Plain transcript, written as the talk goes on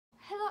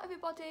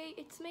everybody,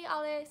 it's me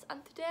Alice,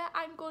 and today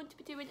I'm going to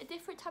be doing a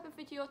different type of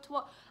video to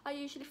what I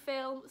usually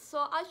film.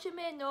 So as you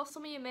may know,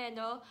 some of you may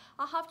know,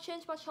 I have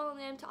changed my channel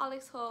name to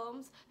Alice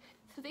Holmes.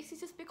 So this is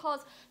just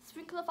because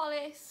Sprinkle of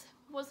Alice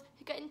was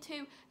getting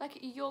too like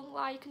young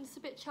like and it's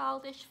a bit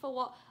childish for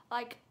what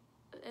like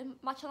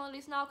my channel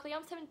is now, because I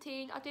am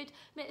 17. I did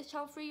make this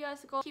channel 3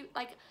 years ago.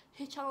 Like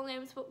his channel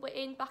names were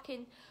back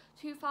in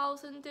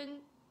 2000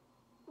 and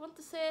I want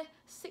to say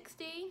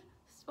 16.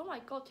 Oh my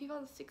god,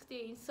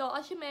 2016. So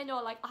as you may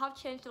know, like I have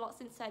changed a lot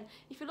since then.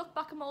 If you look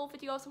back at my old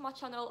videos on my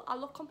channel, I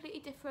look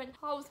completely different.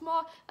 I was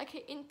more like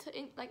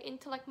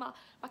into my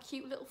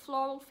cute little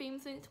floral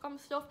themes and Instagram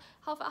stuff.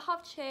 However, I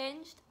have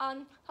changed,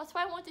 and that's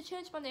why I wanted to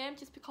change my name,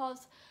 just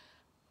because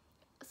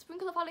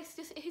Sprinkle of Alice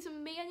just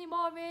isn't me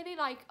anymore, really.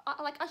 Like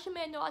as you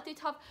may know, I did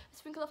have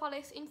Sprinkle of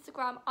Alice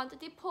Instagram, and I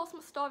did post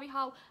my story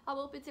how I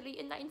will be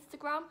deleting that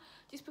Instagram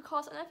just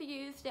because I never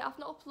used it. I've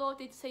not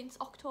uploaded since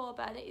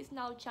October and it is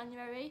now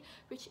January,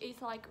 which is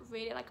like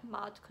really like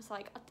mad, because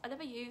like I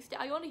never used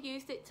it. I only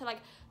used it to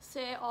like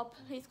say, oh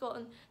please go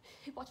and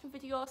watch my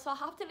video, so I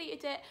have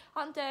deleted it.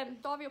 And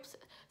story up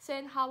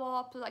saying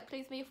how like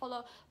please me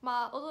follow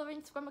my other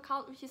Instagram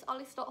account, which is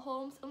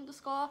alice.holmes_.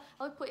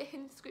 I'll put it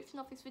in the description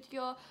of this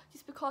video,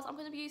 just because I'm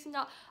going to be using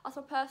that as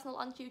my personal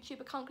and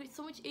YouTube account, because it's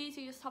so much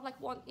easier just to have like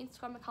one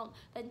Instagram account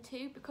than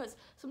two, because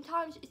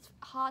sometimes it's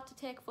hard to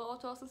take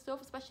photos and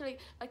stuff, especially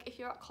like if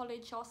you're at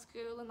college or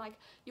school and like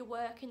you're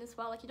working as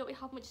well, like you don't really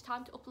have much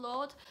time to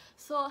upload.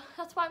 So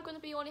that's why I'm going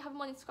to be only having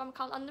one Instagram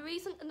account, and the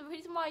reason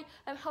why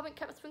I haven't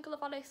kept a Sprinkle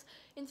of Alice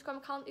Instagram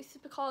account is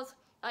just because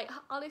like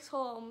Alice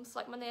Holmes,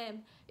 like my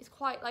name, is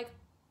quite like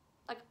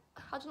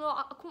I don't know,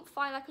 I couldn't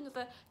find like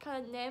another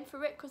kind of name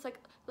for it, because like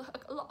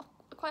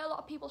quite a lot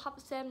of people have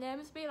the same name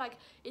as me like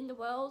in the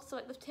world, so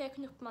like they've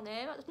taken up my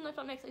name. I don't know if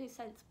that makes any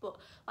sense, but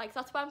like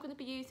that's why I'm going to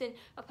be using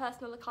a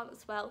personal account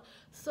as well.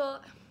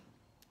 So,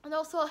 and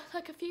also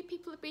like a few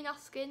people have been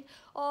asking,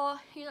 oh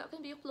you're not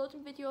going to be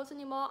uploading videos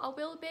anymore. I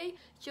will be,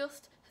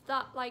 just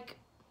that like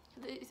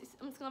I'm just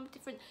going to have a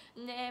different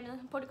name, and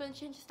I'm probably going to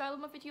change the style of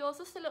my videos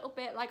just a little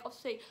bit. Like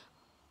obviously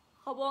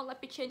I won't like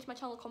be changing my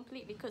channel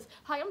completely, because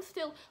I am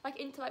still like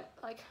into like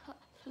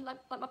my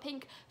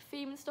pink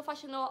theme and stuff.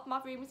 As you know, my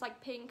room is like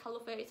pink. I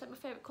love it. It's like my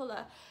favourite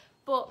colour.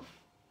 But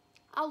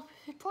I'll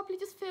probably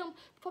just film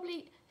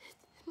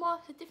more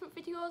different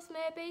videos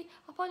maybe.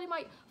 I probably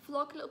might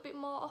vlog a little bit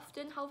more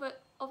often. However,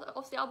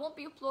 obviously I won't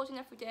be uploading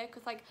every day,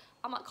 because like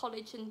I'm at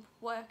college and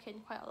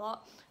working quite a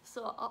lot,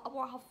 so I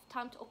won't have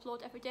time to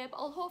upload every day. But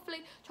I'll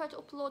hopefully try to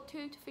upload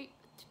two to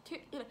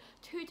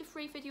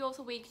three videos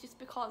a week, just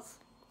because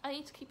I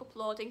need to keep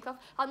uploading. Cause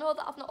I know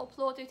that I've not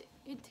uploaded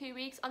in 2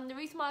 weeks, and the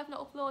reason why I've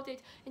not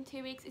uploaded in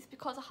 2 weeks is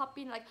because I have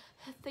been like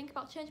thinking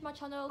about changing my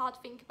channel, hard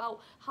to think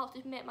about how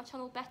to make my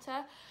channel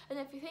better and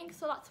everything,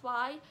 so that's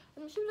why.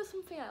 And I'm sure there's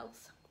something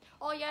else.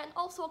 Oh yeah, and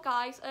also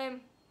guys,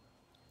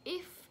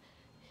 if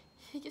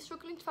you're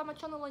struggling to find my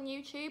channel on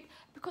YouTube,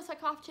 because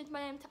like I've changed my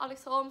name to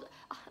Alice Holmes,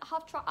 I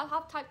have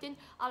typed in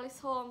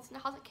Alice Holmes and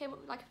it hasn't came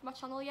up like my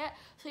channel yet,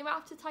 so you might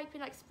have to type in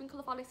like Sprinkle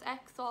of Alice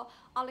X or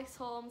Alice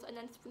Holmes and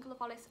then Sprinkle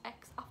of Alice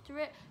X after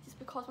it, just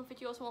because my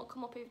videos won't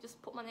come up if you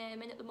just put my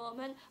name in at the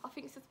moment. I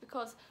think it's just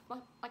because my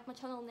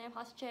channel name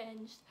has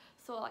changed,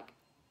 so like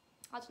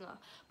I don't know.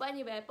 But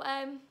anyway, so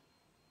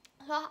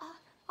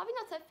I think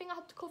that's everything I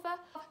had to cover.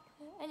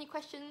 Any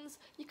questions,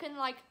 you can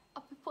like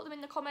put them in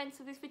the comments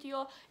of this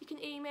video. You can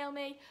email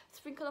me,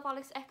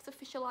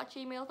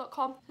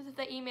 sprinkleofalicexofficial@gmail.com.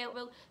 The email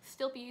will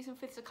still be using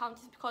for this account,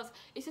 is because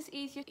it's just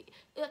easier.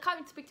 I can't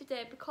even speak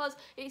today, because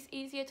it's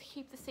easier to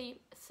keep the same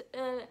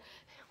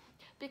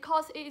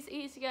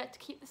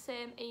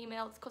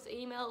emails, because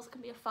emails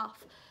can be a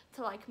faff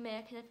to like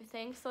make and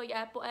everything. So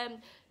yeah, but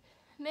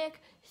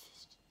make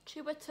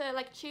sure to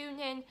like tune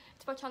in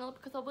to my channel,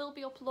 because I will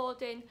be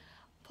uploading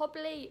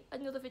probably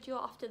another video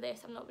after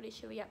this. I'm not really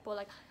sure yet, but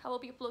like I will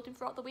be uploading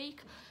throughout the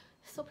week,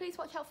 so please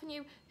watch out for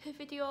new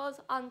videos.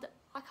 And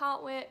I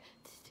can't wait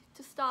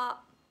to start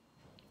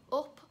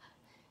up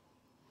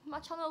my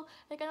channel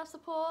again, I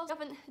suppose. I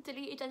haven't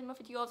deleted any of my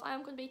videos. I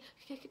am going to be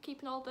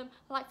keeping all of them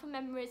like for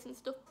memories and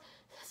stuff.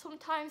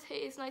 Sometimes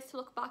it is nice to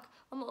look back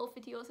on my old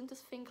videos and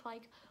just think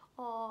like,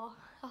 oh,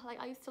 like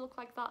I used to look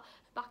like that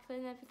back then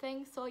and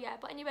everything. So yeah,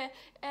 but anyway,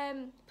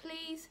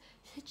 please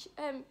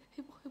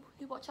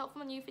watch out for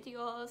my new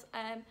videos,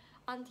 and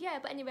yeah,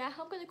 but anyway,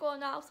 I'm gonna go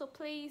now, so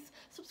please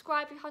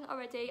subscribe if you haven't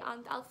already,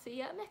 and I'll see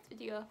you at the next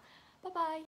video. Bye bye.